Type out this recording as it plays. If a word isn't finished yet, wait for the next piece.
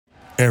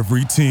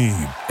Every team,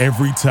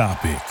 every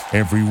topic,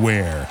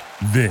 everywhere.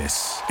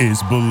 This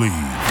is Believe.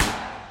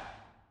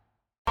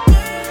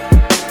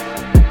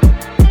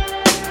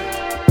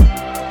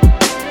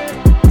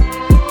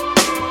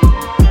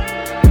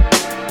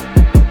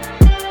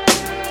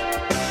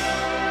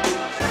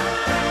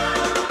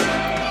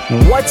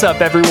 What's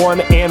up, everyone,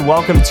 and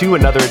welcome to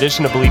another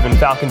edition of Believe in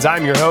Falcons.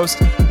 I'm your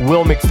host,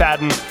 Will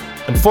McFadden.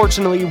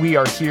 Unfortunately, we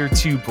are here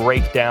to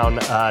break down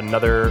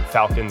another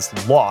Falcons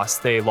loss.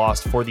 They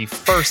lost for the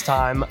first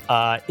time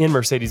in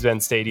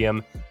Mercedes-Benz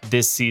Stadium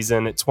this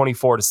season,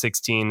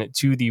 24-16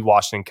 to the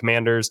Washington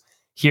Commanders.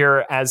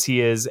 Here, as he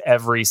is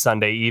every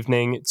Sunday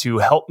evening, to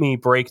help me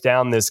break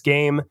down this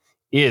game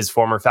is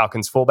former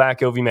Falcons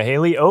fullback Ovie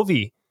Mughelli.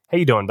 Ovie, how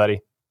you doing, buddy?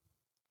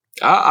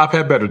 I've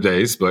had better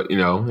days, but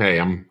hey,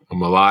 I'm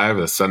alive.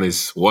 The sun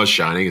was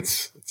shining.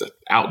 It's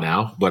out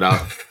now, but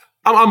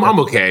I'm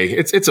okay.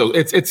 It's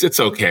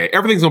okay.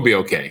 Everything's gonna be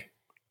okay.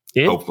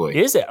 Hopefully,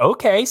 is it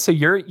okay? So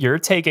you're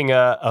taking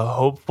a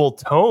hopeful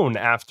tone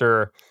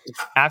after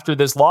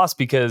this loss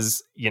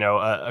because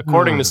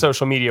according to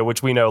social media,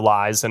 which we know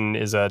lies and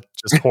is a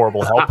just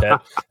horrible hell pit.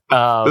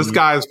 The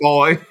sky is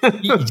falling.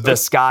 The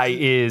sky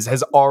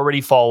has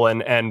already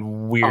fallen,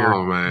 and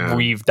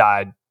we've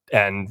died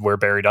and we're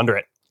buried under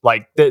it.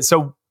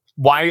 So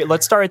why?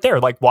 Let's start right there.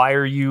 Why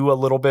are you a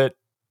little bit,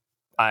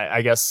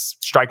 I guess,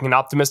 striking an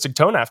optimistic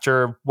tone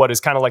after what is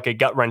kind of like a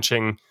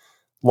gut-wrenching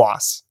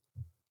loss?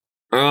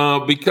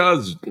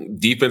 Because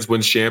defense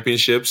wins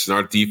championships, and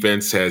our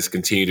defense has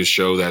continued to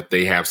show that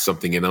they have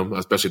something in them,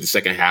 especially the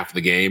second half of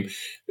the game.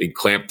 They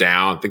clamped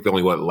down. I think they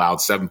only allowed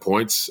 7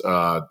 points.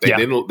 They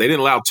didn't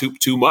allow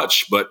too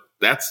much, but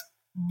that's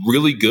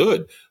really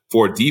good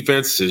for a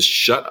defense to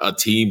shut a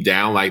team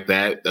down like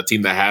that, a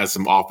team that has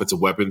some offensive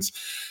weapons.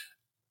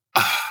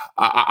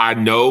 I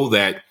know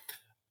that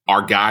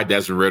our guy,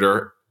 Desmond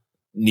Ridder,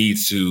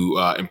 needs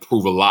to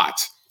improve a lot,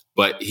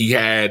 but he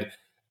had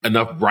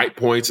enough bright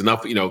points,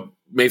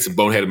 made some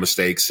boneheaded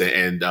mistakes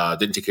and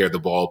didn't take care of the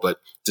ball. But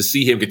to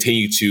see him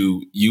continue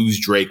to use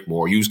Drake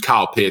more, use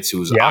Kyle Pitts,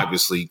 who's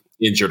obviously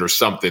injured or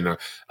something,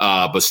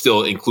 but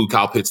still include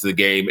Kyle Pitts in the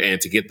game and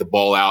to get the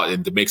ball out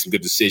and to make some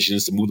good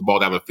decisions, to move the ball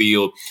down the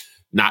field,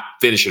 not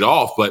finish it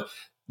off. But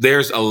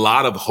there's a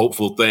lot of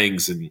hopeful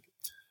things. And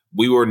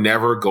we were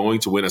never going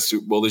to win a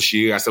Super Bowl this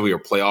year. I said we were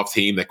a playoff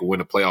team that could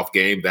win a playoff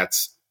game.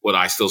 That's what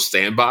I still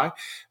stand by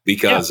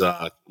because,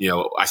 I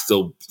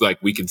still feel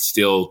like we can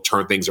still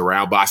turn things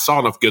around. But I saw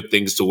enough good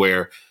things to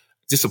where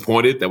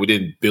disappointed that we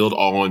didn't build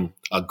on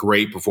a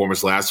great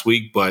performance last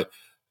week. But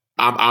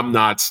I'm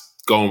not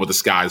going with the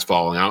sky is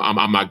falling.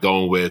 I'm not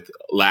going with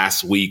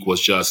last week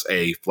was just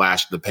a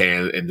flash in the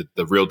pan and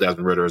the real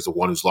Desmond Ridder is the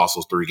one who's lost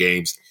those 3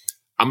 games.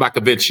 I'm not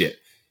convinced yet.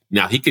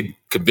 Now, he could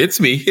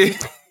convince me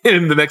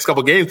in the next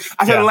couple of games.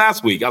 I said it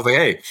last week. I was like,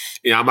 hey,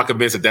 I'm not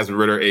convinced that Desmond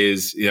Ridder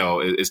is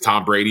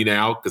Tom Brady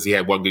now because he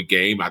had one good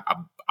game.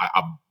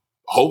 I'm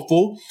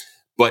hopeful,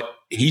 but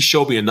he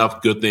showed me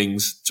enough good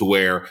things to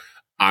where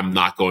I'm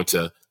not going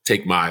to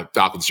take my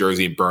Falcons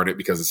jersey and burn it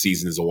because the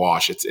season is a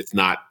wash. It's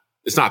not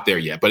there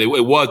yet, but it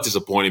was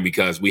disappointing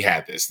because we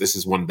had this. This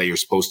is one that you're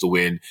supposed to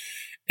win.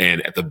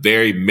 And at the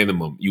very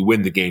minimum, you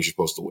win the games you're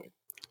supposed to win.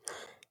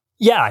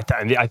 Yeah,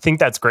 I think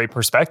that's great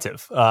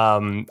perspective.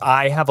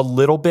 I have a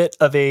little bit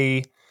of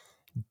a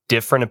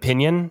different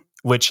opinion,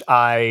 which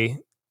I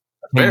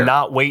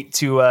cannot wait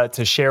to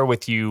share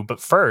with you. But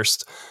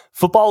first,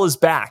 football is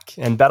back,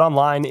 and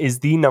BetOnline is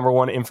the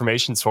 #1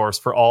 information source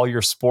for all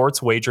your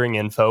sports wagering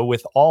info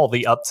with all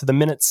the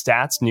up-to-the-minute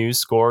stats, news,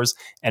 scores,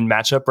 and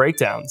matchup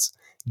breakdowns.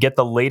 Get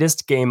the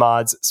latest game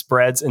odds,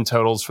 spreads, and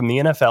totals from the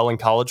NFL and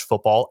college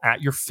football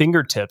at your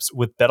fingertips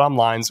with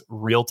BetOnline's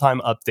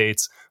real-time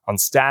updates on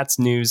stats,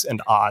 news,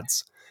 and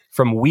odds.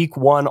 From week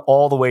 1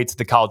 all the way to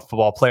the college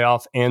football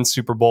playoff and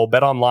Super Bowl,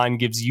 BetOnline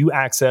gives you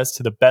access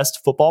to the best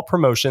football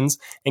promotions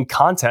and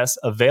contests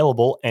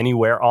available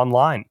anywhere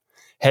online.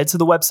 Head to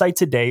the website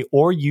today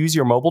or use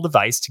your mobile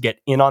device to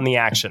get in on the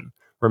action.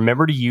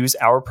 Remember to use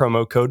our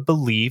promo code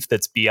BELIEVE,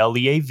 that's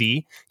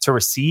BLEAV, to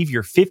receive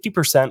your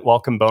 50%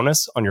 welcome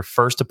bonus on your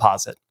first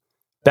deposit.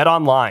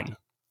 BetOnline,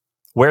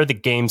 where the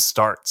game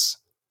starts.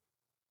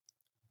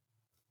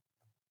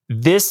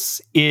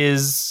 This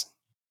is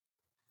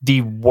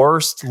the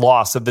worst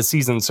loss of the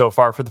season so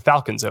far for the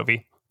Falcons,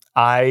 Ovie.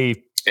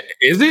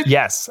 Is it?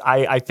 Yes,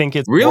 I think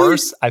it's really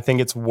worse. I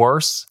think it's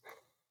worse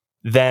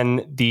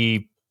than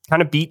the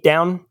kind of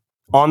beatdown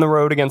on the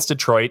road against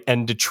Detroit.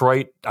 And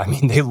Detroit,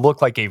 they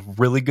look like a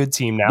really good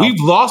team now. We've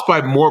lost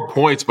by more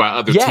points by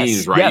other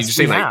teams, right? Yes,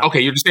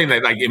 you're just saying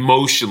that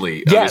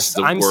emotionally. Yes,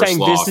 I'm saying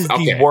this is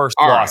the worst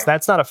loss. Right.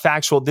 That's not a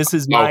factual. This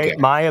is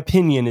my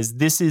opinion is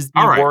this is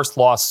the worst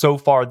loss so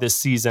far this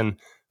season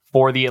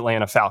for the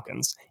Atlanta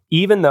Falcons.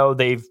 Even though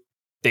they've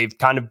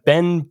kind of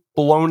been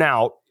blown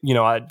out, you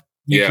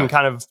can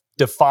kind of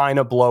define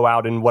a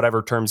blowout in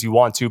whatever terms you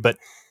want to, but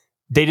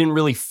they didn't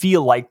really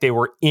feel like they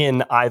were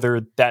in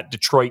either that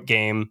Detroit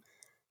game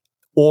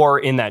or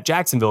in that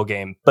Jacksonville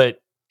game. But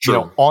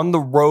on the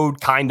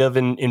road, kind of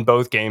in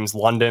both games,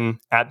 London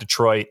at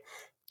Detroit,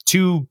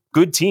 2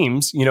 good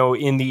teams,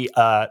 in the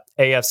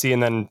AFC,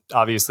 and then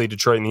obviously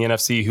Detroit in the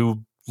NFC,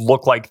 who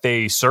look like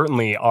they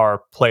certainly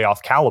are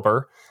playoff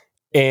caliber.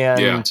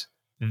 And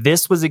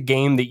this was a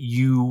game that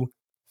you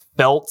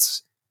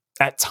felt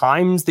at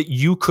times that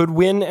you could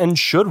win and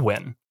should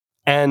win.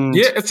 And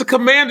it's the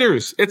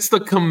Commanders. It's the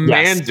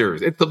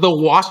Commanders. Yes. It's the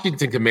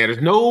Washington Commanders.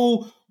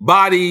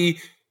 Nobody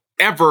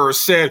ever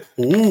said,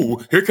 "Ooh,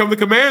 here come the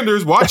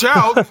Commanders. Watch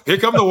out. Here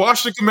come the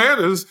Washington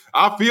Commanders.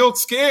 I feel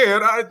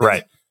scared."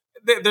 Right.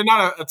 They're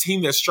not a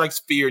team that strikes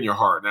fear in your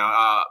heart.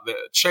 Now,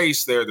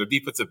 Chase, their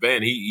defensive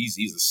end, he's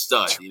a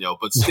stud,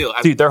 but still.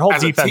 Dude, their whole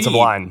defensive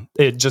line,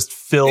 it just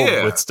filled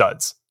with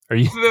studs.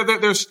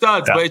 They're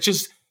studs, but it's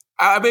just,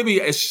 maybe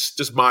it's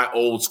just my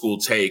old school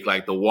take,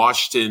 like the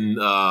Washington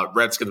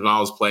Redskins when I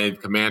was playing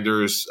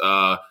Commanders.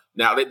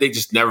 Now, they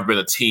just never been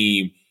a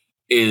team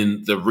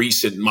in the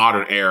recent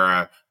modern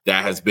era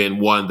that has been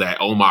one that,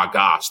 oh my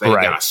gosh, they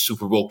got a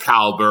Super Bowl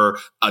caliber,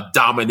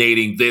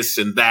 dominating this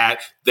and that.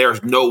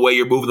 There's no way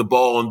you're moving the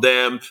ball on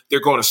them. They're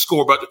going to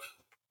score, but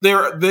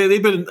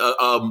they've been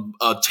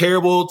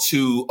terrible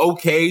to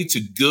okay to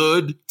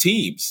good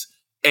teams.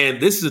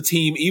 And this is a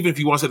team, even if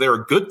you want to say they're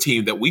a good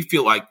team, that we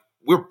feel like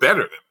we're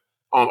better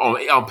than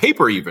on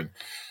paper, even.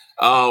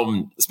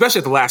 Especially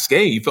at the last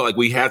game, you felt like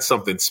we had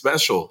something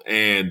special,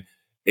 and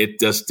it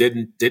just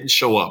didn't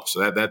show up.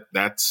 So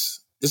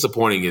that's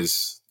disappointing.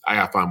 I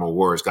gotta find more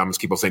words. I'm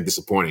just keep on saying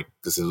disappointing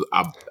because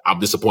I'm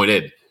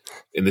disappointed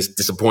in this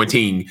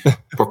disappointing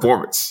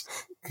performance.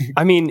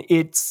 I mean,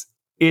 it's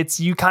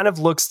you kind of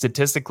look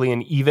statistically,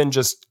 and even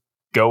just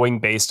going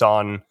based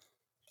on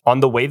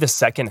the way the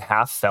second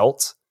half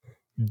felt,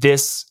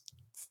 this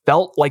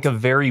felt like a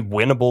very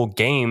winnable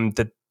game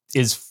that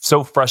is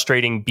so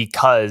frustrating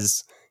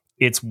because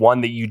it's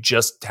one that you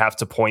just have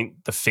to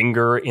point the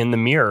finger in the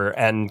mirror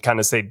and kind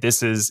of say,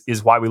 this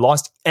is why we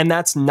lost. And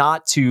that's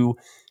not to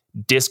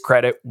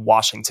discredit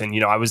Washington.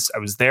 I was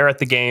there at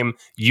the game.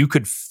 You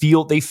could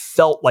feel they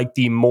felt like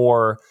the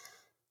more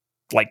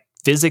like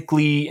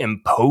physically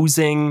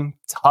imposing,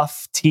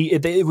 tough team.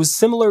 It was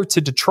similar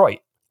to Detroit,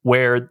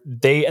 where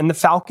the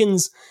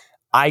Falcons,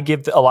 I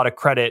give a lot of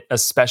credit,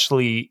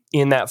 especially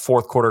in that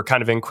fourth quarter,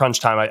 kind of in crunch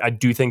time. I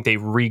do think they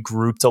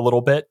regrouped a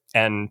little bit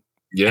and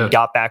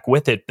got back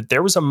with it. But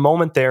there was a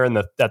moment there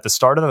at the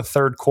start of the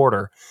third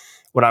quarter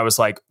when I was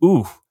like,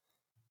 ooh,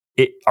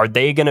 are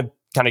they going to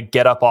kind of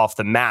get up off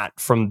the mat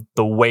from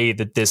the way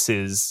that this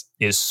is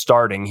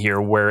starting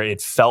here, where it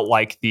felt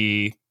like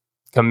the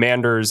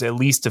Commanders, at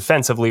least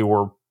defensively,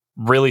 were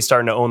really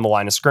starting to own the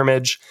line of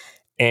scrimmage.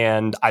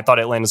 And I thought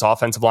Atlanta's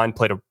offensive line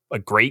played a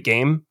great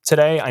game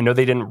today. I know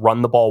they didn't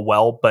run the ball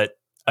well, but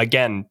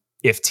again,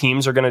 if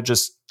teams are going to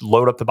just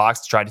load up the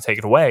box to try to take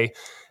it away,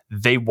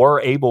 they were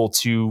able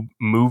to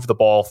move the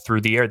ball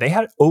through the air. They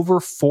had over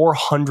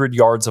 400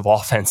 yards of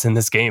offense in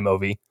this game,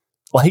 Ovie.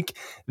 Like,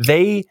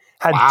 they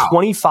had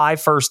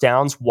 25 first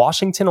downs.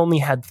 Washington only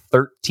had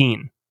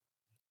 13.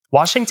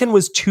 Washington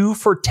was 2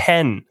 for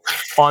 10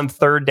 on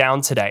third down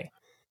today.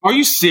 Are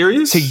you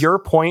serious? To your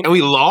point. And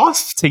we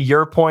lost? To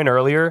your point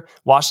earlier,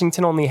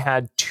 Washington only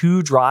had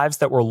 2 drives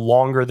that were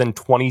longer than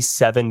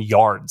 27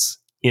 yards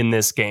in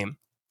this game.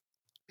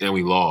 And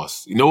we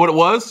lost. You know what it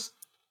was?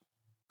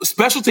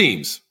 Special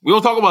teams. We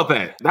don't talk about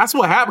that. That's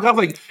what happened. I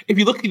was like, if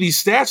you look at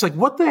these stats, like,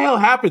 what the hell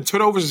happened?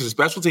 Turnovers and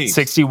special teams.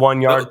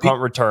 61-yard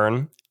punt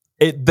return.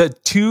 The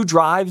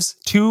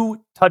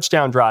 2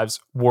 touchdown drives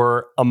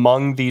were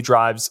among the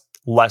drives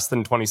less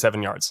than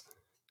 27 yards.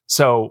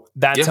 So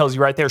that tells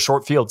you right there,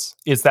 short fields.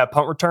 It's that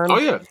punt return. Oh,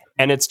 yeah.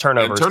 And it's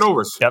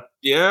turnovers. Yep.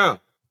 Yeah.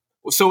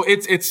 So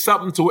it's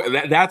something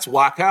to that's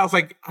why I was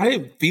like, I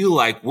didn't feel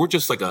like we're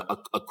just like a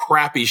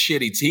crappy,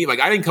 shitty team. Like,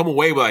 I didn't come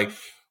away with like,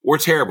 we're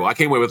terrible. I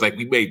came away with like,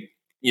 we made,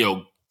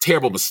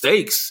 terrible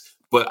mistakes,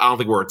 but I don't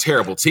think we're a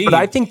terrible team. But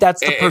I think that's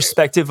the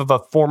perspective of a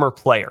former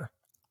player.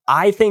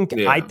 I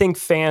think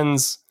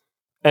fans,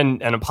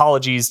 and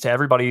apologies to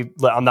everybody,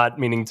 I'm not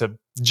meaning to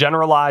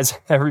generalize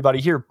everybody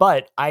here,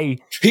 but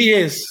he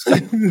is.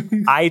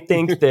 I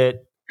think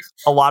that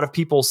a lot of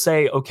people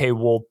say, okay,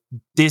 well,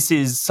 this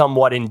is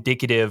somewhat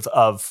indicative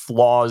of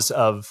flaws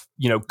of,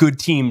 good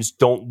teams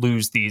don't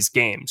lose these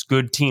games.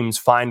 Good teams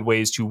find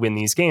ways to win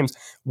these games,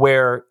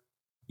 where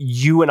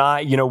you and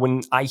I,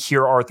 when I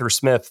hear Arthur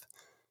Smith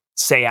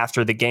say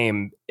after the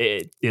game,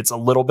 it's a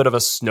little bit of a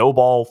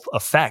snowball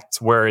effect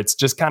where it's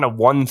just kind of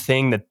one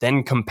thing that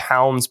then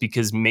compounds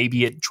because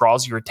maybe it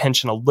draws your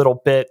attention a little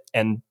bit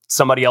and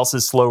somebody else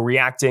is slow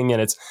reacting,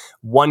 and it's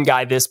one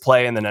guy this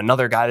play and then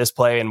another guy this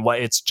play, and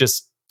it's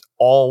just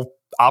all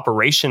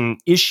operation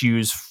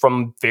issues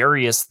from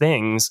various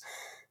things,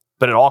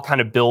 but it all kind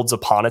of builds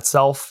upon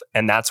itself.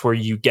 And that's where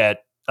you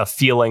get a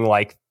feeling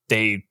like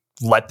they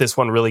let this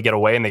one really get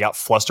away and they got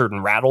flustered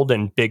and rattled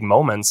in big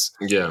moments.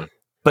 Yeah.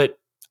 But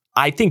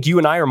I think you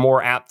and I are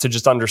more apt to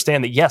just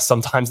understand that, yes,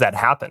 sometimes that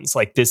happens.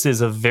 Like, this is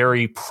a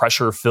very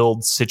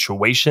pressure-filled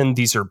situation.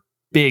 These are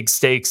big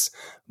stakes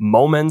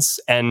moments,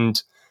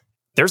 and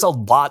there's a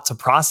lot to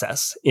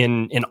process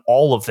in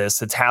all of this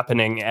that's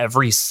happening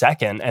every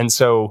second. And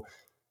so,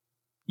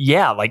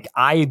 yeah, like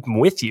I'm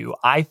with you.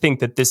 I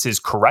think that this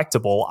is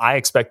correctable. I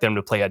expect them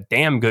to play a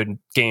damn good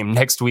game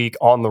next week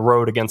on the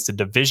road against a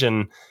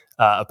division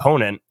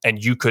opponent,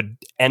 and you could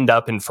end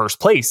up in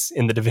first place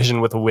in the division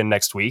with a win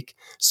next week.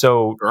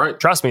 So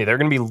trust me, they're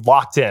going to be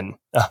locked in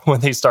when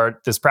they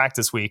start this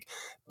practice week.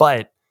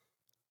 But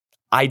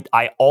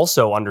I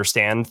also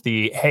understand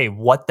hey,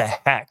 what the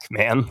heck,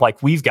 man?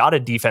 Like, we've got a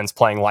defense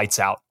playing lights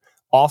out.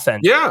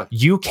 Offense,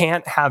 you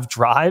can't have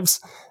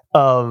drives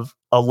of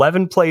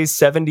 11 plays,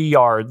 70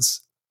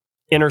 yards,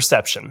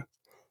 interception.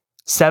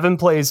 7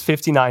 plays,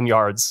 59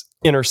 yards,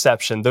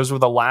 interception. Those were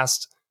the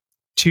last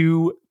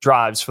 2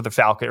 drives for the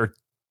Falcons, or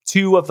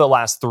 2 of the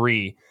last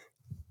 3,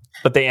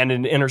 but they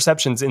ended in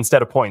interceptions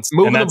instead of points.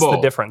 Moving and that's the ball.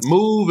 The difference.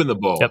 Moving the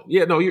ball. Yep.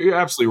 Yeah, no, you're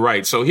absolutely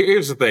right. So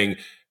here's the thing,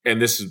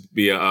 and this would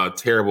be a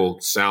terrible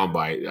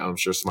soundbite. I'm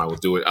sure somebody will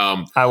do it.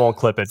 I won't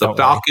clip it.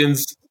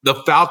 The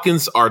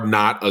Falcons are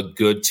not a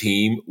good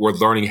team. We're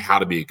learning how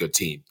to be a good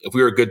team. If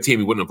we were a good team,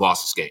 we wouldn't have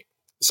lost this game.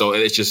 So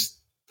it's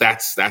just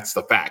that's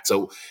the fact.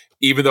 So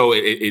even though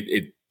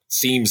it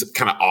seems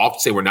kind of off to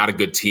say we're not a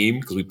good team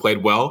because we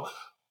played well,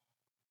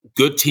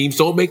 good teams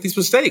don't make these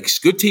mistakes.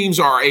 Good teams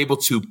are able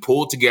to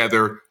pull it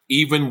together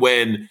even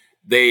when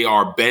they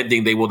are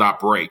bending, they will not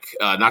break.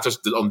 Not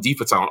just on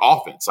defense, on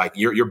offense. Like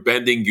you're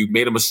bending, you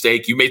made a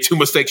mistake, you made 2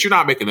 mistakes, you're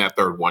not making that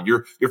third one.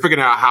 You're figuring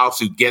out how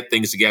to get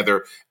things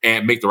together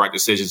and make the right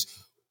decisions.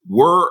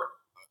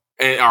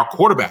 And our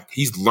quarterback,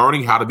 he's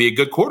learning how to be a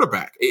good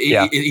quarterback.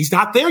 He's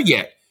not there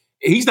yet.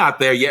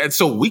 And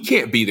so we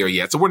can't be there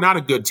yet. So we're not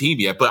a good team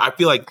yet. But I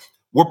feel like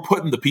we're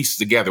putting the pieces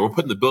together. We're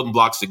putting the building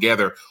blocks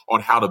together on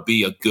how to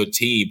be a good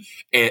team.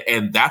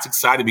 And that's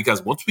exciting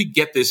because once we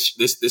get this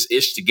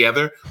ish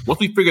together, once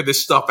we figure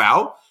this stuff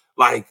out,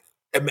 like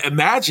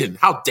imagine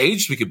how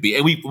dangerous we could be.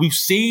 And we've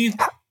seen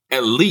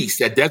at least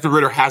that Desmond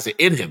Ridder has it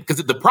in him. Because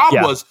the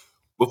problem was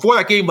before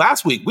that game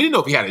last week, we didn't know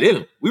if he had it in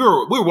him. We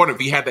were wondering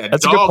if he had that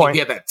dog, if he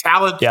had that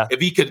talent,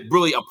 if he could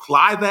really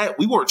apply that.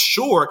 We weren't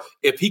sure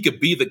if he could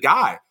be the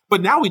guy.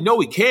 But now we know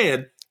he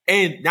can.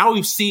 And now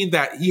we've seen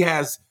that he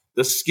has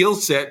the skill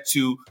set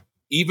to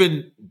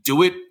even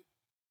do it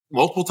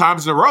multiple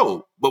times in a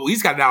row. But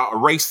he's got to now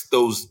erase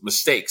those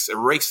mistakes,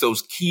 erase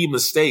those key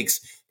mistakes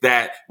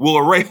that will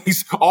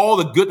erase all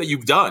the good that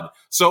you've done.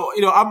 So,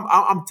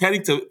 I'm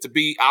tending to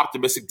be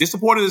optimistic,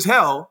 disappointed as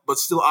hell, but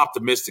still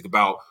optimistic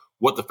about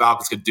what the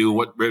Falcons could do,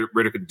 what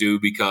Ridder could do,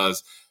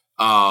 because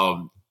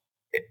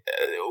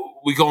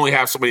we can only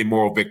have so many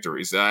moral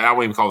victories. I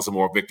won't even call this a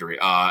moral victory.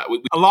 A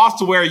loss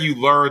to where you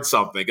learn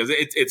something, because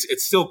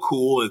it's still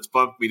cool. It's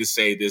fun for me to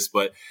say this,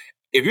 but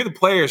if you're the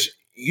players,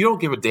 you don't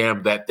give a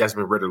damn that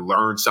Desmond Ridder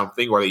learned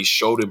something or that he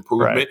showed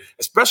improvement,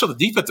 especially on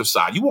the defensive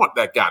side. You want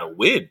that guy to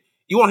win.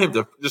 You want him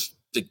to just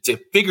to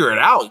figure it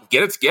out,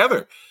 get it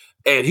together,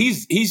 and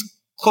he's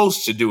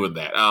close to doing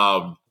that.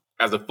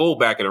 As a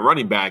fullback and a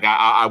running back,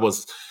 I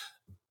was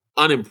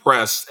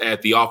unimpressed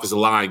at the offensive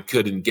line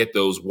couldn't get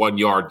those 1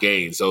 yard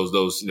gains.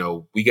 Those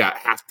we got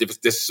half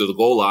distance to the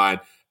goal line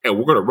and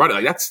we're going to run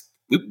it. Like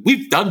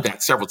we've done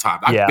that several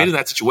times. I've been in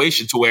that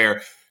situation to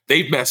where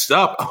they've messed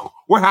up. Oh,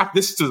 we're half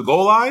distance to the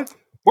goal line.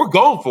 We're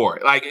going for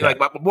it. Like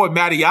my boy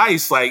Matty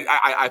Ice. Like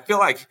I feel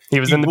like he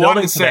was in the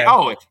building to say,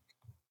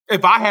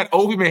 if I had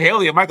Ovie,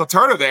 Mughelli, and Michael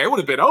Turner there, it would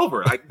have been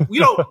over. Like we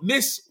don't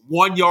miss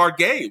 1 yard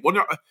game.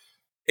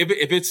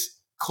 If it's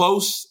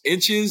close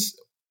inches,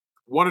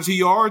 1 or 2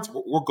 yards,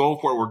 we're going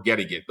for it. We're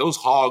getting it. Those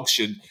Hogs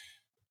should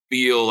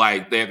feel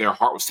like their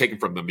heart was taken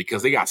from them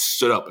because they got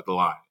stood up at the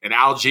line. And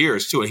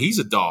Algiers, too, and he's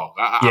a dog.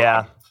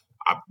 I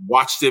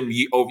watched him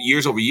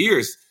years over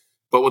years,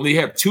 but when they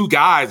have 2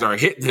 guys that are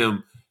hitting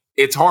him,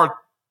 it's hard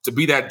to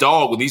be that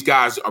dog when these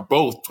guys are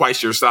both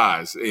twice your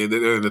size. And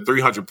they're in the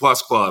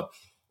 300-plus club,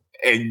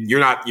 and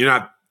your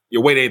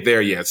weight ain't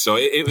there yet. So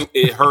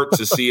it hurt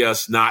to see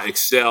us not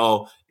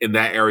excel in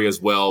that area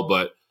as well.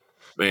 But,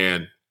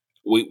 man,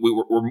 we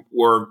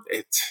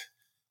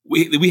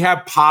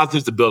have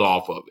positives to build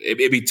off of.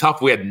 It'd be tough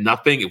if we had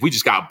nothing. If we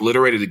just got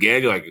obliterated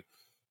again, you're like,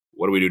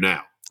 what do we do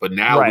now? But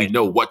now we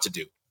know what to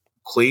do.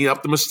 Clean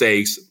up the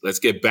mistakes. Let's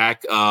get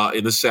back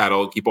in the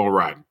saddle and keep on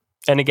riding.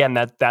 And again,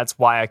 that's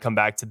why I come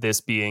back to this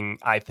being,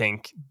 I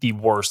think, the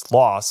worst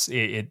loss.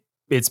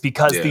 It's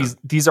because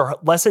these are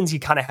lessons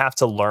you kind of have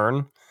to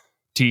learn.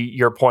 To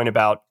your point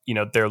about,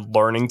 they're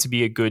learning to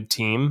be a good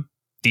team.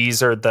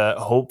 These are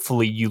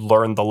hopefully you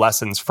learn the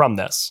lessons from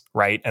this,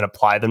 right? And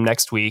apply them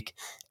next week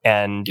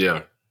and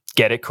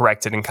get it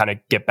corrected and kind of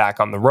get back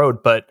on the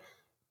road. But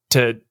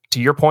to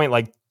your point,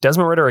 like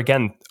Desmond Ridder,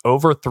 again,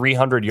 over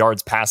 300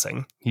 yards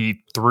passing.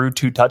 He threw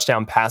 2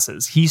 touchdown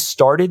passes. He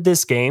started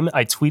this game.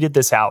 I tweeted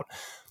this out.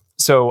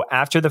 So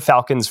after the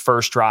Falcons'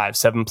 first drive,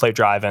 7-play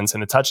drive ends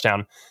in a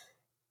touchdown,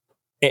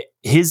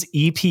 his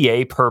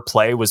EPA per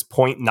play was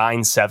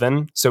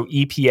 0.97. So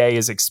EPA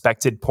is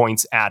expected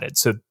points added.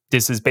 So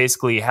this is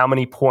basically how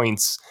many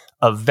points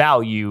of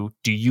value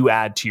do you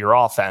add to your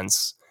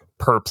offense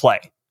per play.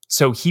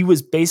 So he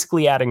was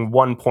basically adding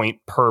 1 point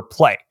per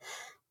play.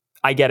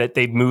 I get it.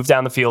 They move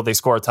down the field. They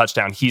score a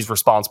touchdown. He's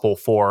responsible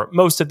for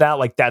most of that.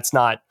 Like, that's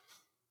not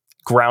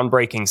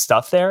groundbreaking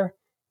stuff there.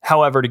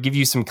 However, to give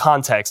you some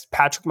context,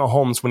 Patrick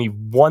Mahomes, when he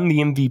won the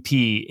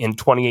MVP in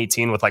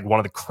 2018 with like one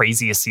of the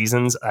craziest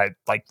seasons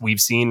like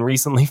we've seen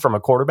recently from a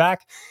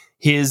quarterback,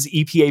 his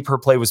EPA per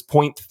play was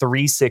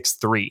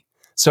 0.363.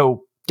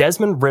 So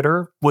Desmond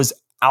Ridder was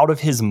out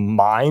of his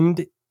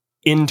mind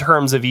in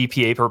terms of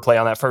EPA per play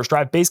on that first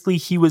drive. Basically,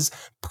 he was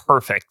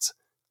perfect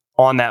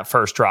on that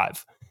first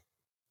drive.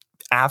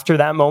 After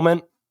that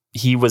moment,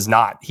 he was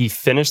not. He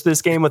finished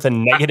this game with a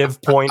negative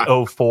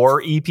 0.04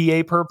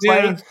 EPA per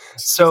play. Yeah,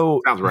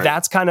 so right.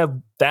 That's kind of,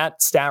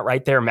 that stat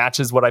right there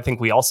matches what I think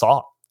we all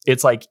saw.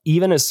 It's like,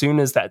 even as soon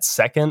as that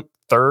second,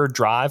 third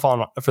drive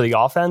for the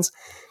offense,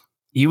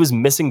 he was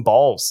missing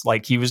balls.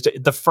 Like he was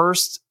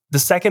the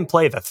second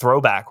play, the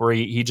throwback where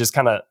he just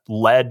kind of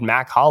led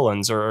Mac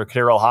Hollins or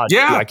Kaderil Hodge.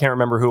 Yeah. I can't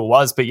remember who it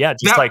was, but yeah,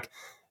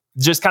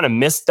 just kind of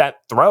missed that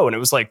throw. And it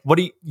was like,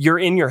 you're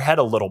in your head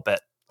a little bit.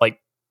 Like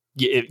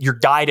you're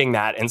guiding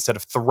that instead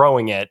of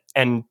throwing it.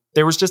 And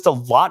there was just a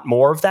lot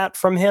more of that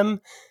from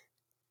him.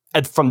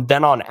 And from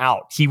then on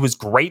out, he was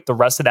great the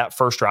rest of that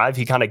first drive.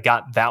 He kind of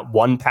got that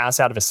one pass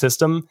out of his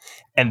system.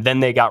 And then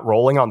they got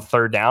rolling on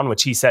third down,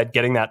 which he said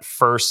getting that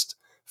first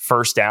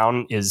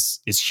down is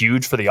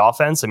huge for the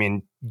offense. I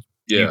mean,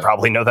 you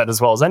probably know that as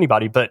well as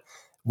anybody, but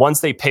once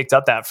they picked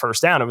up that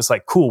first down, it was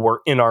like, cool, we're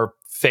in our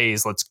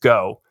phase, let's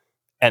go.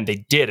 And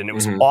they did, and it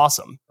was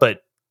awesome. But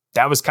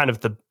that was kind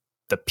of the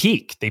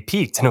peak. They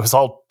peaked, and it was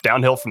all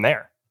downhill from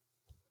there.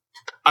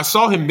 I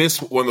saw him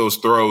miss one of those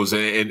throws,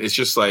 and it's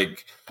just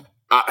like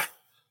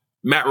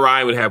Matt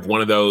Ryan would have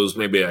one of those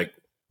maybe like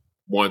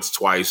once,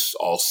 twice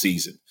all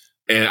season.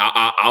 And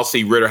I'll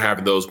see Ridder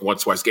having those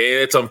once, twice. And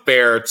it's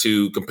unfair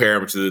to compare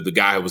him to the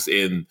guy who was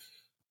in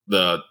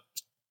the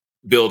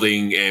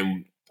building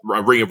and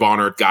Ring of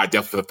Honor guy,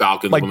 definitely for the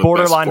Falcons. Like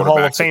borderline Hall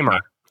of Famer.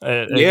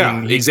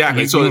 Yeah,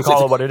 exactly. So you can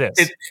call it what it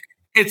is.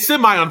 It's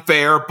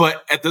semi-unfair,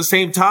 but at the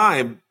same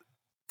time,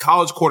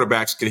 college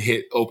quarterbacks can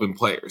hit open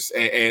players.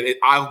 And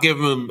I'll give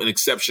him an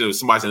exception if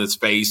somebody's in his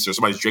face or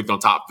somebody's draped on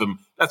top of him.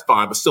 That's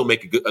fine, but still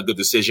make a good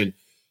decision.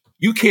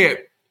 You can't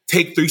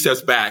take 3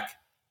 steps back,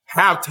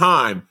 have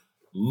time,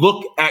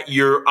 look at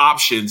your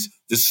options,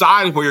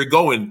 decide where you're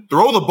going,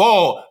 throw the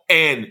ball,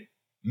 and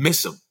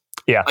miss them.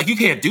 Yeah. Like, you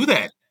can't do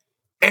that.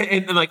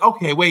 And like,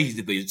 okay, wait,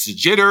 it's the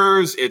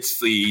jitters, it's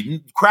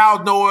the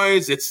crowd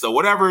noise, it's the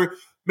whatever.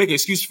 Making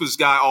excuses for this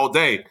guy all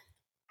day.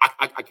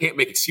 I can't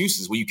make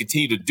excuses when you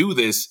continue to do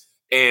this.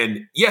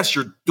 And yes,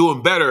 you're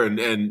doing better,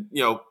 and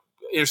you know,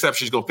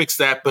 interception is going to fix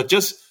that. But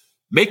just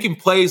making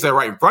plays that are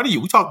right in front of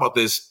you. We talked about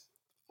this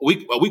a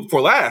week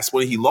before last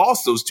when he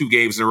lost those 2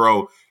 games in a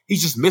row.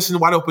 He's just missing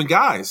wide open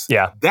guys.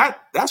 Yeah, that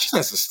just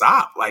has to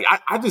stop. Like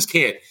I just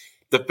can't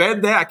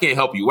defend that. I can't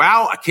help you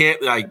out. I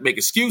can't like make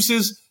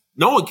excuses.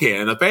 No one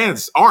can, and the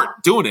fans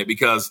aren't doing it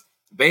because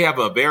they have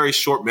a very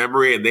short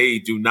memory and they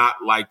do not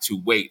like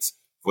to wait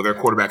for their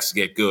quarterbacks to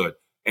get good.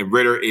 And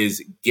Ridder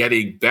is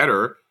getting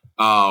better,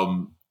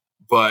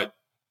 but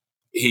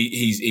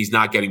he's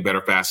not getting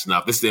better fast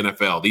enough. This is the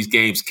NFL. These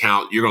games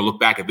count. You're going to look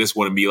back at this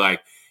one and be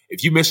like,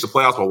 if you missed the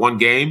playoffs by 1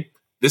 game,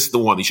 this is the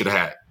one you should have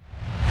had.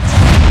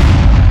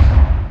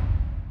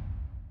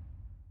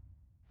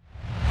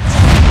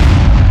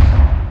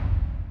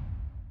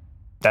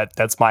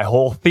 That's my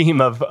whole theme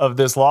of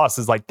this loss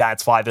is like,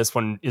 that's why this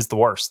one is the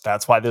worst.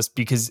 That's why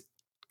because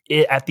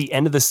at the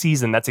end of the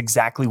season, that's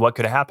exactly what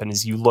could happen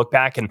is you look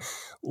back and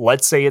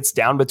let's say it's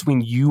down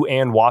between you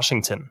and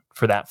Washington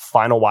for that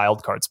final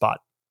wild card spot.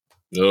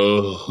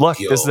 Look,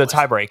 this is a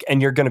tiebreak.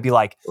 And you're going to be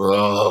like,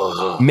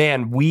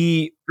 man,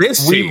 we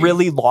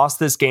really lost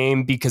this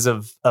game because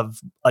of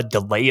a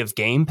delay of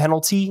game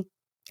penalty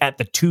at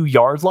the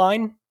 2-yard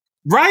line.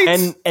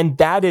 Right. And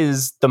that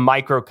is the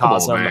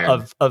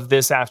microcosm of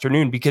this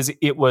afternoon, because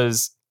it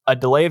was a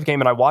delay of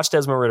game. And I watched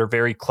Desmond Ridder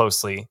very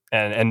closely,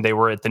 and they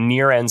were at the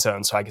near end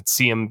zone, so I could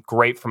see him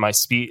great from my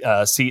seat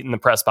in the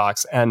press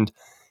box. And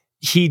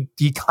he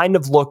kind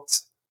of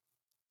looked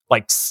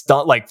like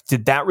stunned, like,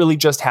 did that really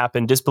just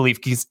happen? Disbelief,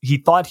 because he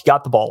thought he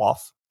got the ball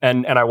off.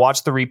 And I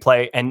watched the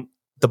replay, and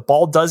the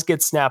ball does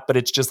get snapped, but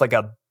it's just like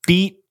a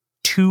beat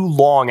too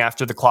long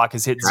after the clock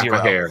has hit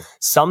 0.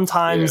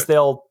 Sometimes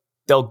they'll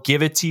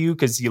give it to you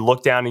because you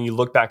look down and you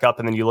look back up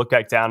and then you look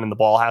back down and the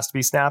ball has to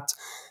be snapped.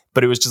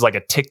 But it was just like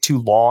a tick too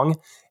long.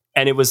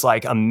 And it was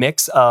like a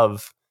mix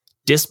of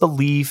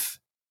disbelief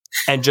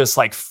and just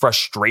like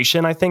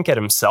frustration, I think, at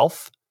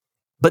himself.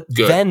 But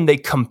then they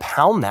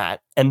compound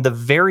that. And the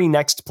very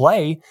next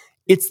play,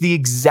 it's the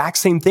exact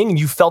same thing. And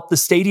you felt the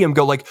stadium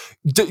go like,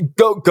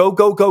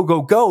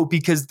 go,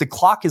 because the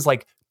clock is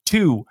like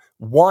 2,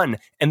 1,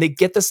 and they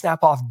get the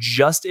snap off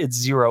just at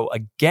 0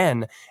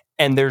 again.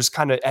 And there's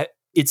kind of,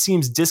 it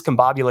seems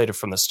discombobulated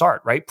from the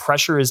start, right?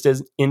 Pressure is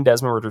in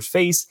Desmond Ridder's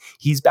face.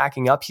 He's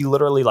backing up. He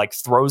literally like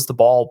throws the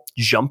ball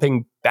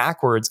jumping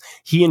backwards.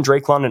 He and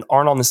Drake London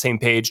aren't on the same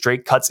page.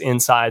 Drake cuts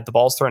inside, the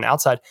ball's thrown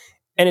outside.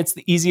 And it's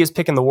the easiest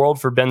pick in the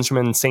world for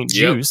Benjamin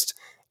St-Juste.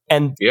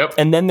 And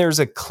then there's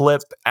a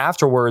clip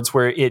afterwards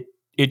where it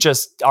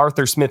just,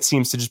 Arthur Smith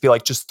seems to just be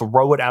like, just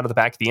throw it out of the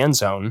back of the end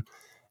zone.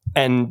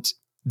 And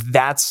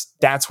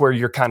that's where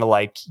you're kind of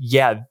like,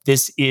 yeah,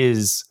 this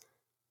is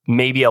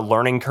maybe a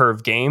learning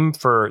curve game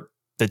for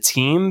the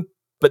team,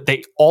 but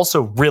they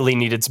also really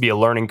needed to be a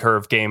learning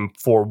curve game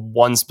for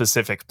one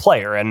specific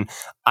player. And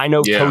I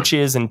know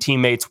coaches and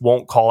teammates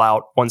won't call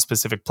out one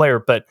specific player,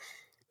 but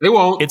they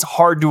won't. It's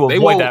hard to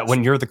avoid that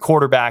when you're the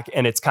quarterback,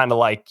 and it's kind of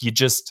like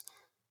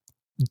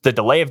the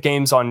delay of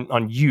games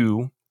on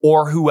you,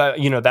 or who,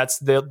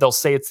 they'll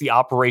say it's the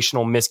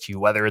operational miscue,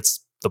 whether it's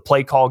the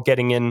play call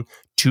getting in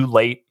too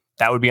late.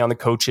 That would be on the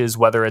coaches.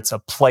 Whether it's a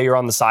player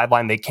on the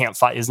sideline, they can't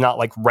fight, is not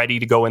like ready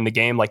to go in the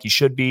game like he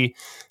should be.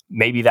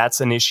 Maybe that's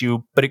an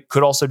issue, but it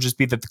could also just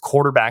be that the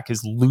quarterback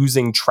is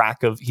losing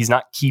track of, he's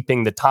not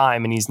keeping the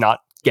time and he's not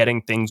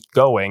getting things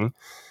going.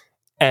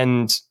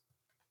 And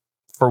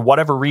for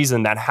whatever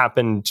reason, that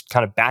happened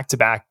kind of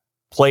back-to-back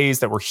plays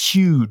that were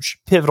huge,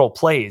 pivotal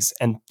plays.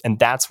 And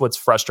that's what's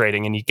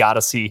frustrating. And you got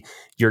to see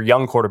your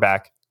young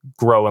quarterback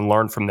grow and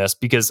learn from this,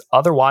 because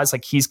otherwise,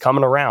 like, he's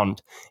coming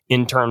around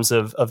in terms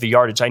of the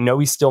yardage. I know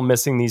he's still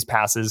missing these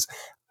passes.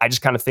 I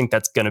just kind of think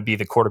that's going to be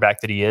the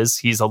quarterback that he is.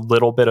 He's a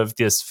little bit of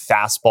this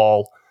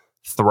fastball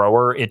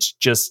thrower. It's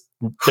just,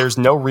 there's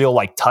no real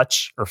like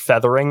touch or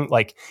feathering.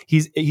 Like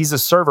he's a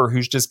server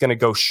who's just going to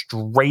go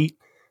straight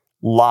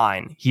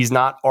line. He's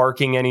not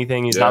arcing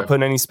anything. He's not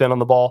putting any spin on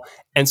the ball.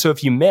 And so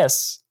if you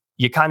miss,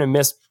 you kind of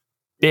miss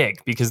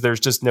big, because there's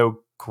just no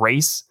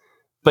grace.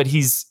 But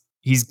he's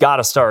got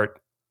to start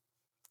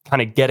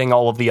kind of getting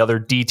all of the other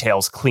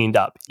details cleaned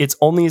up. It's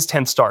only his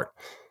 10th start,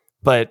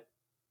 but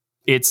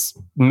it's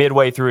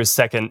midway through his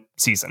second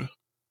season.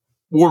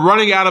 We're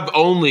running out of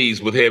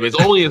onlys with him. It's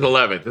only his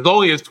 11th. It's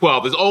only his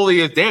 12th. It's only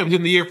his he's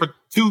in the year for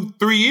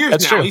 2-3 years.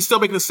 That's now. True. He's still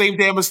making the same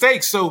damn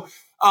mistakes. So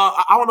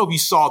I don't know if you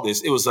saw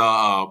this. It was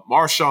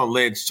Marshawn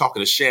Lynch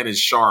talking to Shannon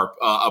Sharp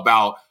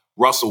about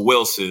Russell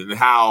Wilson and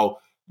how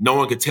no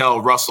one could tell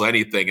Russell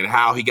anything, and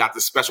how he got the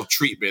special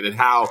treatment, and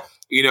how,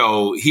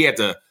 he had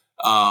to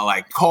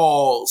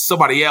call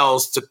somebody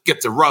else to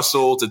get to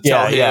Russell to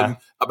tell him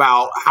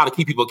about how to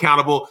keep people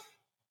accountable.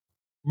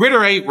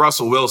 Ridder ain't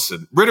Russell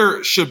Wilson.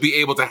 Ridder should be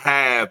able to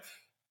have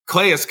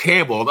Calais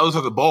Campbell on the other side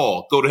of the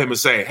ball go to him and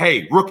say,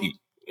 hey, rookie.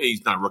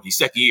 He's not a rookie,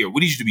 second year.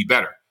 We need you to be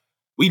better.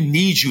 We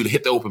need you to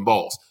hit the open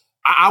balls.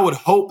 I would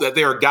hope that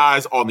there are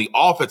guys on the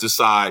offensive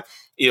side,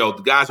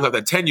 the guys who have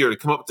that tenure, to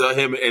come up to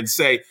him and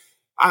say,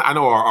 I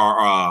know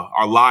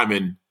our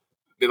linemen,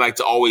 they like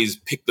to always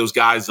pick those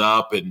guys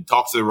up and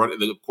talk to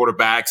the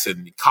quarterbacks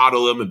and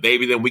coddle them and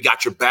baby them. We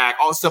got your back,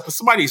 all this stuff. But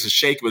somebody needs to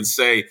shake him and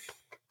say,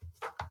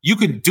 you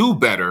can do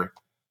better.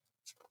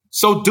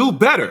 So do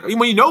better.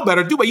 When you know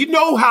better, do better. You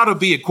know how to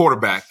be a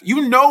quarterback.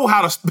 You know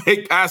how to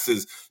make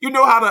passes. You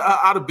know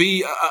how to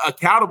be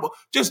accountable.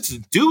 Just to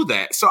do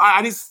that. So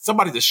I need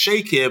somebody to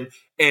shake him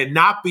and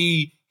not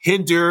be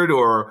hindered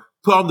or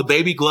put on the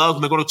baby gloves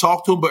when they're going to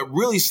talk to him, but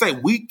really say,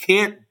 we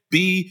can't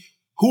be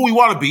who we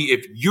want to be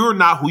if you're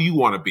not who you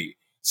want to be.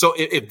 So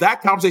if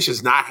that conversation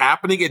is not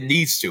happening, it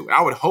needs to.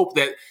 I would hope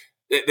that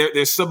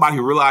there's somebody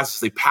who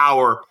realizes the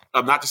power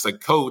of not just a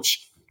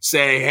coach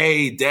saying,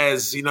 hey, Des,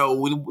 we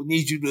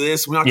need you to do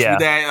this, we want you to do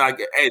that.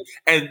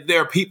 And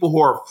there are people who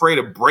are afraid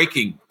of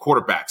breaking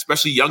quarterbacks,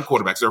 especially young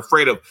quarterbacks. They're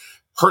afraid of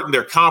hurting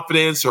their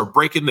confidence or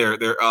breaking their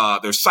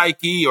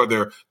psyche or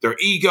their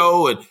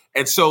ego.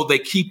 And so they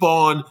keep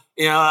on,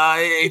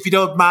 if you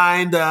don't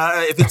mind,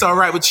 if it's all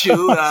right with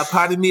you,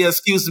 pardon me,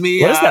 excuse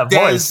me. What is that Des,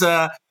 voice?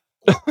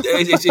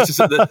 It's just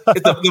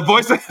the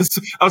voice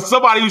of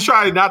somebody who's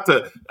trying not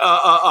to,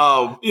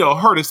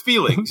 hurt his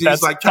feelings.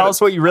 Tell us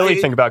what you really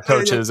think about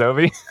coaches,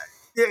 Ovie.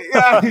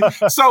 Yeah.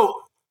 So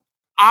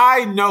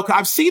I know,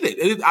 I've seen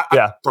it.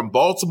 From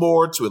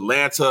Baltimore to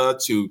Atlanta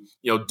to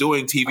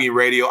doing TV and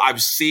radio.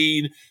 I've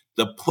seen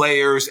the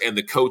players and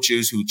the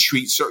coaches who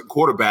treat certain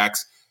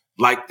quarterbacks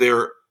like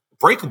they're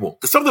breakable,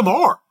 because some of them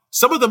are.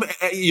 Some of them,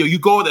 you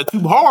go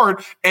too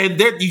hard, and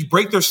then you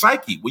break their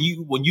psyche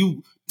when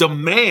you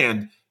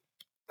demand.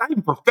 Not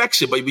even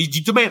perfection, but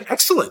you demand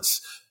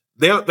excellence.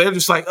 They're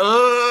just like,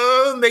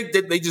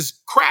 they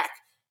just crack.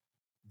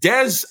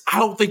 Dez, I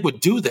don't think would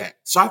do that.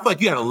 So I feel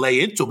like you got to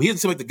lay into him. He doesn't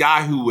seem like the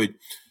guy who would,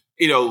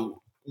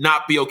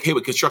 not be okay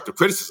with constructive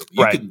criticism.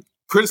 You can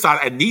criticize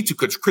and need to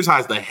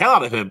criticize the hell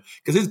out of him,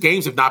 because his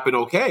games have not been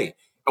okay.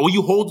 And when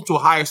you hold him to a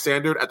higher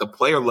standard at the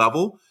player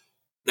level,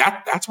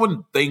 that's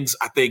when things,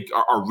 I think,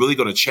 are really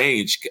going to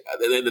change.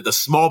 The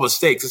small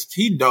mistakes,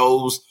 he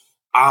knows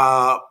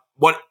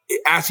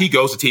as he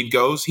goes, the team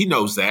goes. He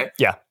knows that.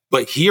 Yeah.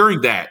 But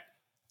hearing that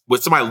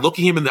with somebody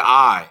looking him in the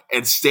eye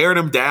and staring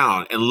him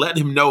down and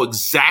letting him know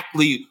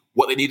exactly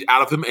what they need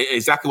out of him and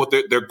exactly what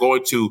they're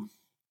going to,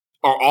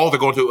 or all they're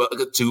going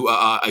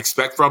to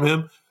expect from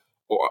him,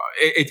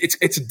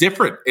 it's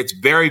different. It's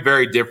very,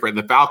 very different.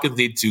 The Falcons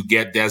need to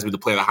get Desmond to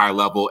play at a higher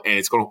level, and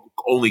it's going to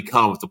only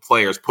come if the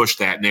players push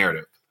that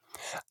narrative.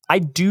 I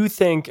do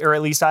think, or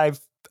at least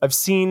I've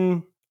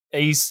seen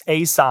a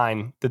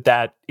sign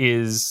that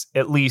is,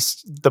 at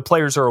least the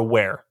players are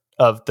aware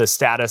of the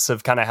status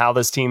of kind of how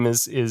this team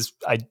is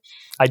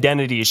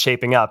identity is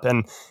shaping up.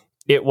 And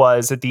it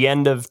was at the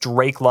end of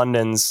Drake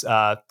London's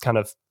kind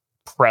of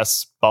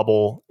press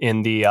bubble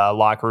in the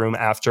locker room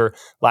after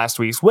last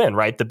week's win,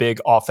 right? The big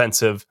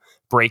offensive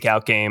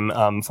breakout game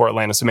for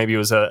Atlanta. So maybe it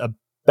was a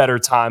better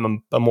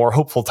time, a more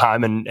hopeful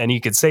time, and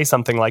you could say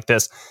something like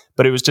this,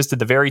 but it was just at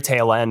the very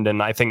tail end,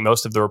 and I think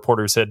most of the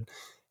reporters had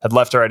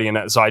left already,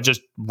 and so I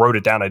just wrote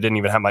it down. I didn't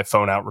even have my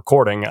phone out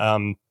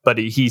recording, but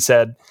he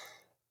said,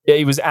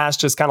 he was asked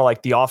just kind of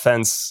like the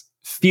offense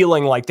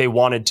feeling like they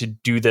wanted to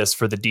do this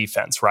for the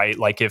defense, right?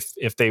 Like if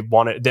they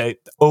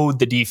owed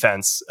the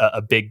defense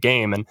a big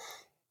game, and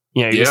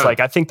just like,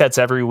 I think that's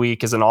every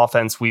week as an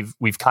offense,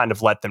 we've kind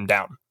of let them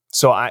down.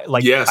 So I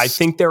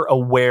think they're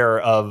aware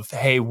of,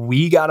 hey,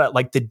 we gotta,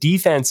 like, the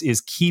defense is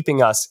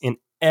keeping us in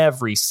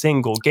every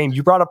single game.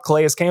 You brought up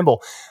Calais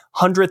Campbell,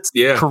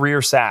 100th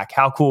career sack.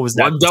 How cool was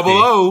that?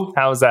 100.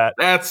 How was that?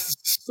 That's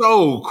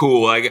so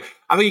cool. Like,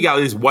 I think he got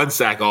at least one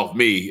sack off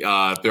me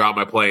throughout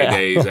my playing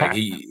days. Like,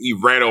 he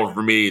ran over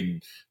me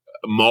and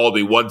mauled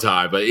me one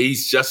time, but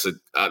he's just an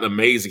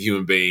amazing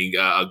human being,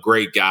 a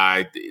great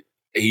guy.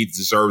 He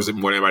deserves it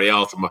more than anybody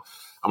else.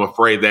 I'm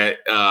afraid that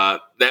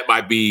that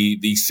might be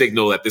the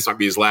signal that this might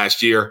be his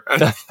last year.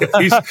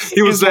 He's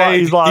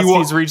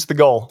reached the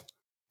goal.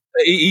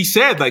 He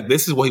said, like,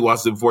 this is what he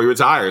wants to do before he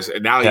retires,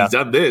 and now he's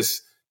done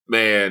this,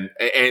 man.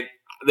 And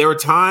there were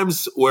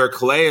times where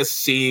Calais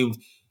seemed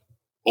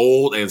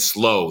old and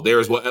slow.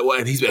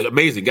 And he's an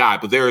amazing guy,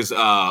 but there's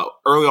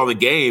early on in the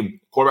game,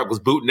 quarterback was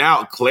booting out,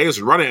 and Calais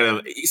was running at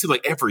him. He seemed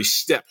like every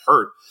step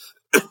hurt,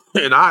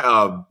 and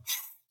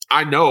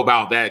I know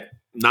about that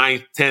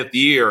 9th, 10th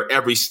year,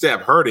 every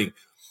step hurting.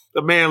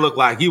 The man looked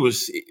like there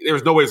was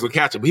no way he was going to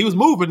catch him. He was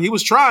moving. He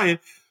was trying.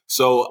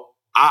 So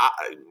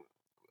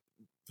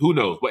who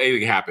knows? But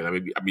anything can happen. I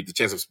mean, the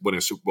chances of winning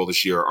a Super Bowl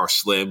this year are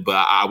slim, but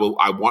I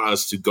want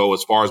us to go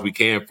as far as we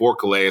can for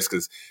Calais,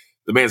 because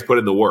the man's put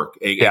in the work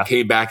and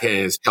came back and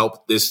has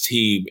helped this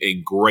team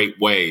in great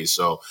ways.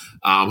 So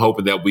I'm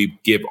hoping that we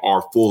give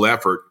our full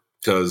effort,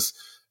 because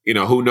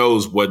who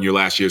knows when your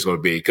last year is going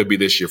to be. It could be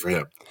this year for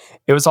him.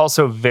 It was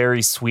also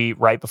very sweet.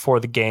 Right before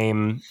the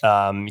game,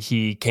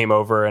 he came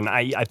over, and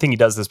I think he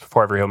does this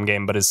before every home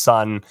game, but his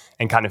son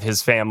and kind of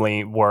his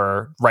family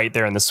were right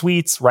there in the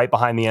suites, right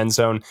behind the end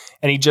zone.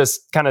 And he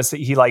just kind of,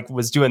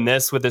 was doing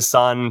this with his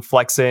son,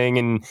 flexing,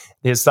 and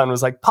his son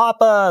was like,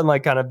 "Papa," and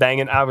like kind of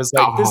banging. I was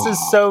like, this is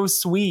so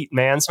sweet,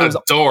 man. So it was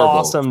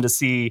awesome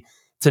to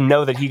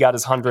know that he got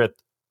his 100th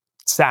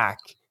sack.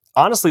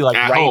 Honestly, like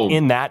right home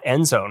in that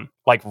end zone,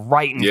 like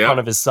right in front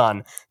of his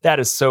son. That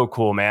is so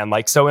cool, man.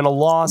 Like, so in a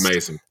loss,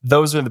 amazing.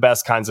 Those are the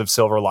best kinds of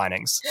silver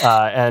linings.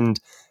 And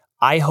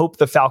I hope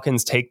the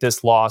Falcons take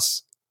this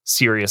loss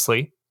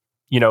seriously,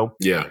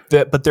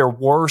 but there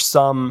were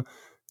some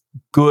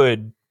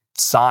good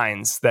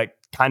signs that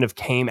kind of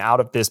came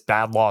out of this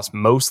bad loss,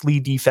 mostly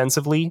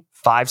defensively.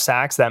 5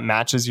 sacks, that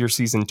matches your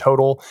season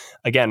total.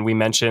 Again, we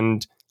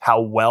mentioned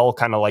how well,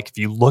 kind of like, if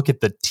you look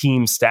at the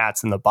team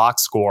stats and the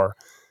box score,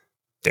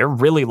 they're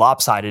really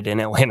lopsided in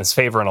Atlanta's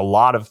favor in a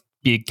lot of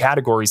big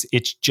categories.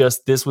 It's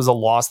just, this was a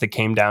loss that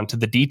came down to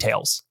the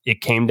details.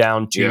 It came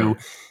down to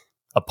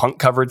a punt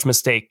coverage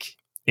mistake.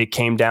 It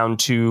came down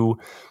to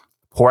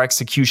poor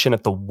execution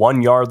at the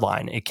 1 yard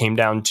line. It came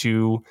down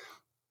to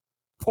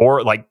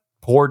poor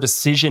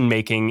decision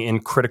making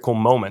in critical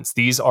moments.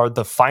 These are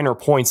the finer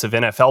points of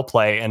NFL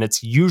play, and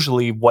it's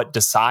usually what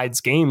decides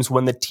games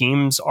when the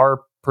teams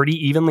are pretty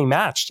evenly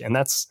matched. And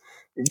that's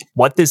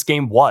what this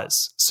game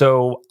was.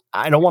 So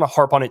I don't want to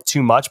harp on it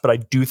too much, but I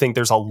do think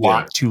there's a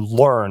lot to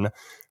learn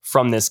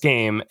from this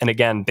game. And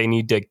again, they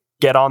need to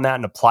get on that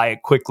and apply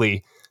it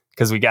quickly,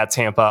 because we got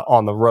Tampa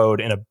on the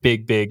road in a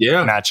big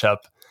matchup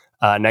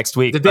next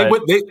week. Did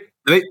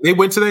they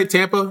win today,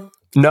 Tampa?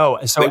 No.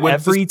 So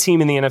every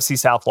team in the NFC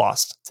South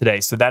lost today.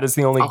 So that is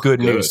the only good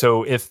news.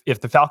 So if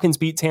the Falcons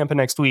beat Tampa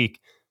next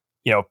week,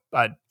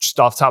 just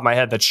off the top of my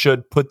head, that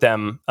should put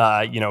them,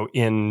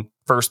 in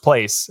first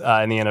place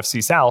in the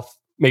NFC South.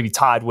 Maybe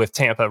tied with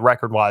Tampa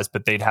record-wise,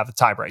 but they'd have a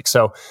tiebreak.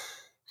 So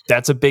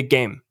that's a big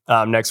game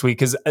next week,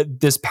 because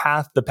the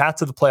path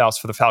to the playoffs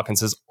for the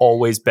Falcons has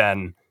always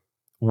been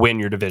win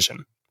your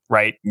division,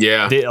 right?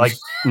 Yeah.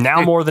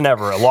 Now more than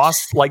ever, a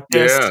loss like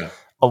this,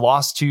 a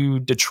loss to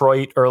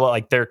Detroit, or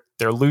like they're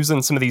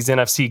losing some of these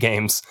NFC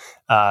games.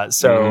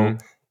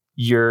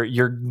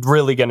 You're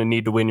really going to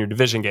need to win your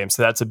division game.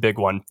 So that's a big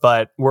one.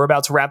 But we're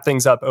about to wrap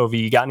things up. Ovie,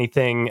 you got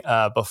anything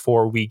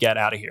before we get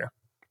out of here?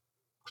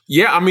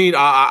 Yeah, I mean,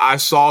 I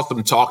saw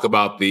some talk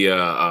about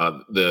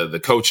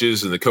the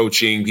coaches and the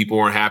coaching. People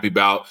weren't happy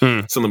about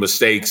some of the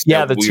mistakes.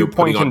 Yeah, the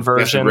 2-point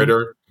conversion.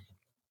 Ridder.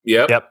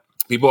 Yep.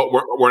 People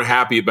weren't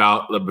happy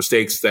about the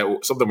mistakes that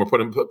some of them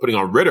were putting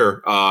on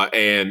Ridder,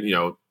 and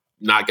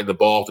not getting the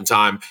ball in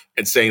time,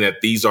 and saying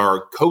that these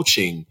are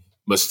coaching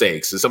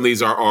mistakes, and some of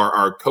these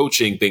are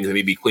coaching things that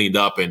need to be cleaned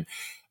up. And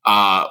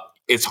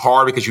it's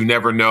hard because you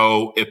never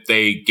know if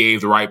they gave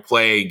the right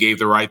play, gave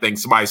the right thing.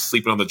 Somebody's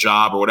sleeping on the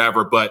job or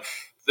whatever, but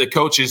the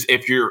coaches,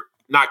 if you're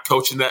not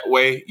coaching that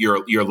way,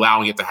 you're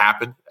allowing it to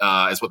happen,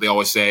 is what they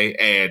always say.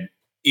 And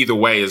either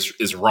way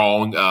is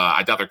wrong.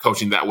 I doubt they're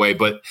coaching that way,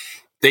 but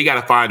they got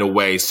to find a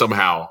way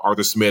somehow,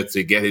 Arthur Smith,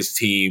 to get his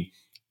team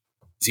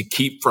to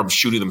keep from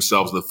shooting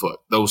themselves in the foot.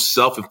 Those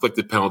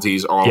self-inflicted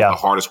penalties are the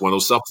hardest one.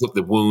 Those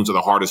self-inflicted wounds are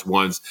the hardest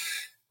ones.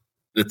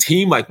 The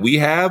team like we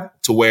have,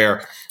 to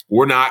where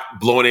we're not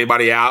blowing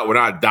anybody out, we're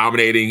not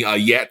dominating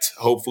yet,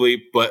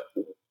 hopefully, but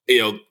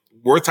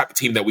we're the type of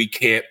team that we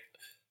can't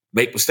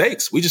make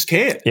mistakes. We just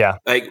can't. Yeah.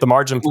 Like the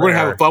margin for we're going to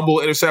error. have a fumble,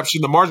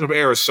 interception. The margin of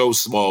error is so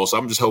small. So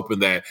I'm just hoping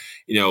that,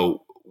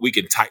 we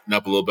can tighten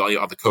up a little bit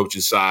on the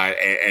coaching side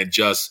and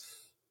just,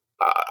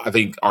 I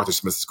think Arthur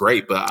Smith is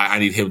great, but I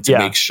need him to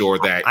make sure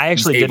that I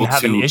actually didn't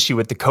have an issue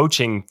with the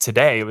coaching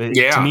today.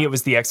 To me, it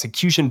was the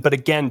execution. But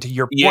again, to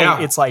your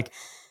point, it's like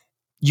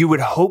you would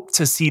hope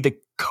to see the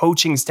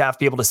coaching staff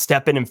be able to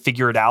step in and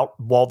figure it out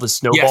while the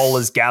snowball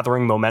is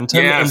gathering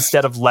momentum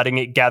instead of letting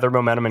it gather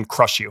momentum and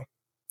crush you.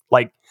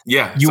 Like,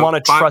 you want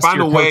to trust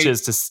your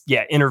coaches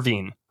to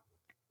intervene.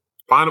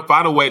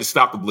 Find a way to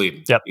stop the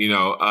bleeding. Yep.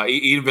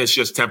 Even if it's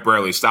just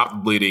temporarily, stop the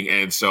bleeding.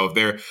 And so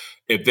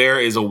if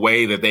there is a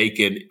way that they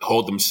can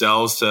hold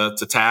themselves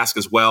to task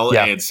as well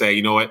and say,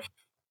 you know what,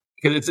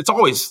 because it's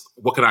always,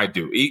 what can I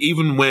do?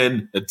 Even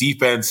when the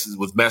defense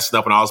was messing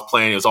up and I was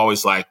playing, it was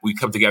always like, we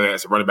come together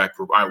as a running back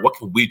group. All right, what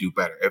can we do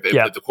better?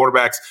 If the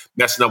quarterback's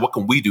messing up, what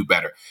can we do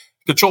better?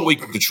 Control what we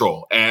can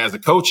control. And as the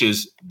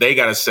coaches, they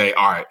got to say,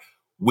 all right,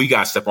 we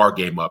got to step our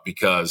game up,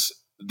 because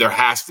there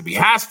has to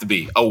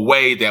be a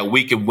way that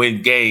we can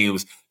win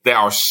games that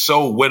are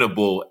so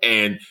winnable,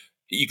 and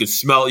you can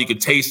smell it, you can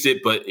taste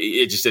it, but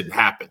it just didn't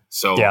happen.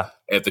 So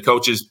if the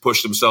coaches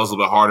push themselves a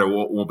little bit harder, it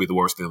won't be the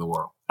worst thing in the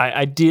world.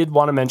 I did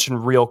want to mention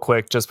real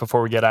quick, just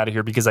before we get out of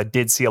here, because I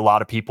did see a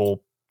lot of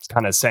people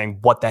kind of saying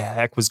what the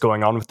heck was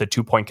going on with the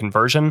 2-point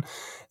conversion.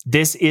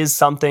 This is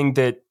something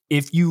that,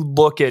 if you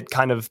look at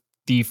kind of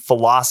the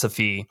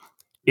philosophy,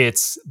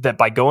 it's that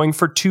by going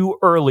for 2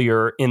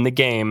 earlier in the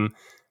game,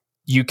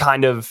 you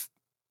kind of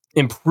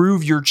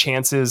improve your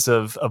chances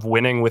of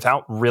winning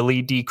without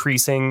really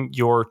decreasing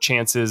your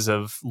chances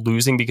of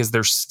losing, because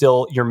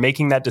you're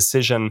making that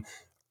decision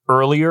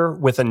earlier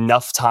with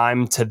enough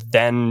time to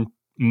then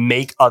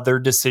make other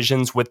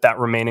decisions with that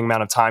remaining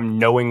amount of time,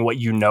 knowing what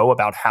you know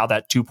about how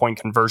that 2-point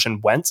conversion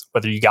went,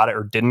 whether you got it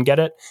or didn't get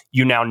it.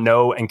 You now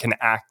know and can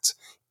act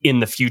in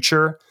the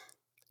future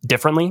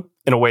differently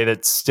in a way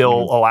that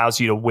still allows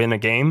you to win a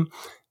game,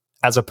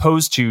 as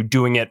opposed to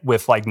doing it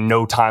with like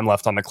no time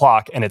left on the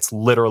clock. And it's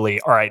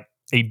literally, all right,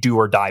 a do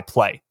or die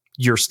play.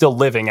 You're still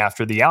living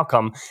after the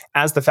outcome,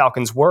 as the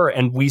Falcons were.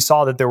 And we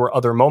saw that there were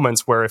other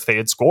moments where if they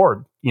had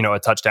scored, a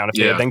touchdown, if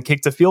they had then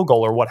kicked a field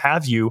goal or what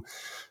have you,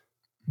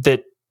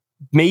 that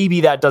maybe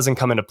that doesn't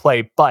come into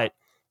play. But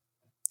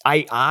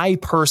I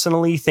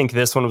personally think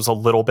this one was a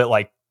little bit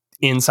like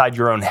inside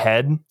your own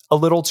head a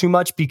little too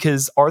much,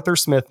 because Arthur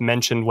Smith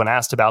mentioned when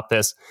asked about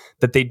this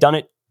that they'd done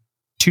it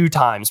 2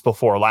 times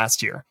before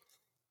last year,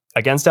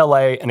 against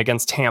LA and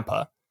against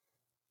Tampa.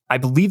 I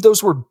believe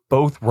those were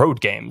both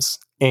road games,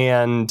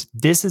 and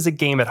this is a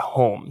game at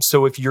home.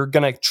 So if you're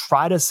going to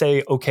try to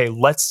say, okay,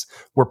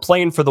 we're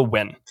playing for the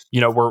win,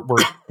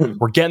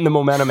 we're getting the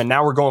momentum, and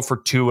now we're going for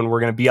 2, and we're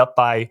going to be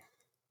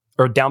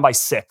down by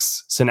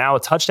 6. So now a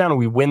touchdown and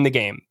we win the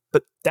game.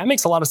 But that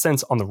makes a lot of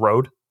sense on the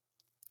road.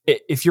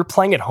 If you're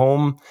playing at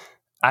home,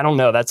 I don't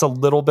know. That's a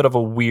little bit of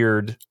a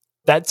weird,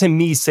 that to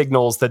me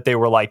signals that they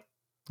were like,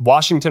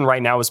 Washington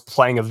right now is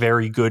playing a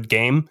very good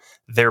game.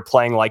 They're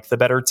playing like the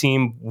better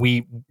team.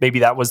 Maybe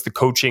that was the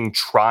coaching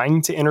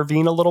trying to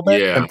intervene a little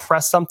bit and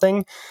press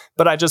something.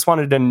 But I just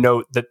wanted to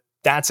note that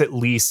that's at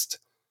least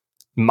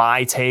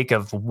my take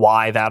of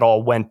why that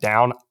all went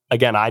down.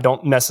 Again, I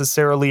don't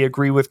necessarily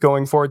agree with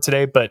going forward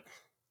today, but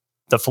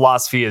the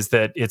philosophy is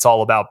that it's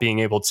all about being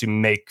able to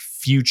make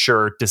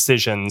future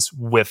decisions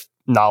with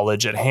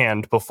knowledge at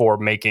hand before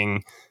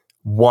making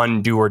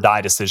one do or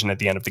die decision at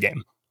the end of the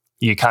game.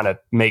 You kind of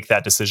make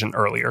that decision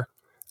earlier.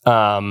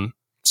 So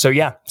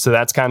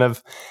that's kind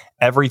of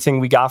everything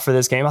we got for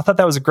this game. I thought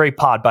that was a great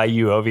pod by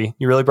you, Ovie.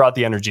 You really brought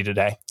the energy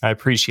today. I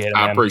appreciate it,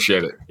 man. I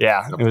appreciate it.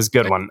 Yeah, it was a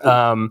good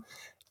one.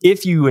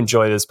 If you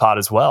enjoy this pod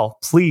as well,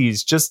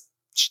 please just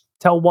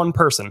tell one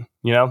person.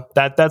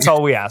 That's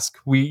all we ask.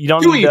 You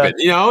don't need I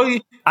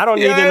don't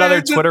need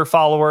another Twitter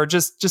follower.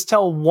 Just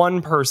tell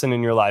one person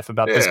in your life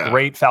about this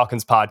great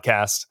Falcons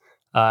podcast.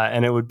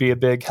 And it would be a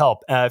big help.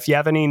 If you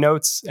have any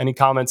notes, any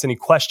comments, any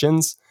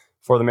questions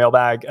for the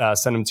mailbag,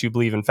 send them to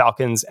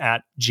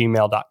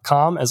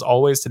believeinfalcons@gmail.com. As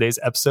always, today's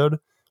episode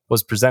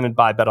was presented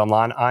by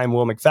BetOnline. I'm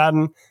Will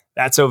McFadden.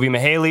 That's Ovie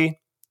Mughelli.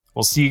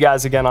 We'll see you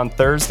guys again on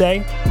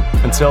Thursday.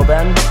 Until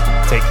then,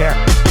 take care.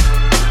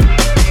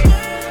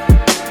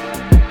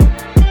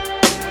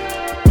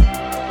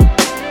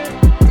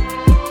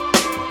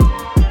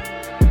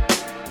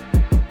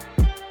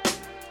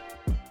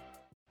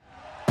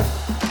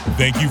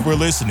 Thank you for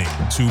listening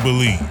to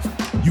Believe.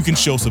 You can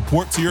show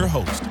support to your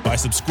host by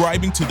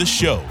subscribing to the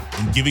show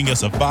and giving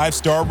us a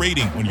 5-star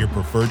rating on your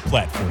preferred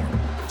platform.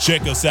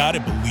 Check us out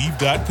at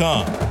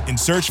Believe.com and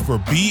search for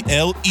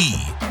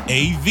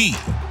BLEAV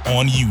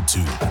on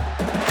YouTube.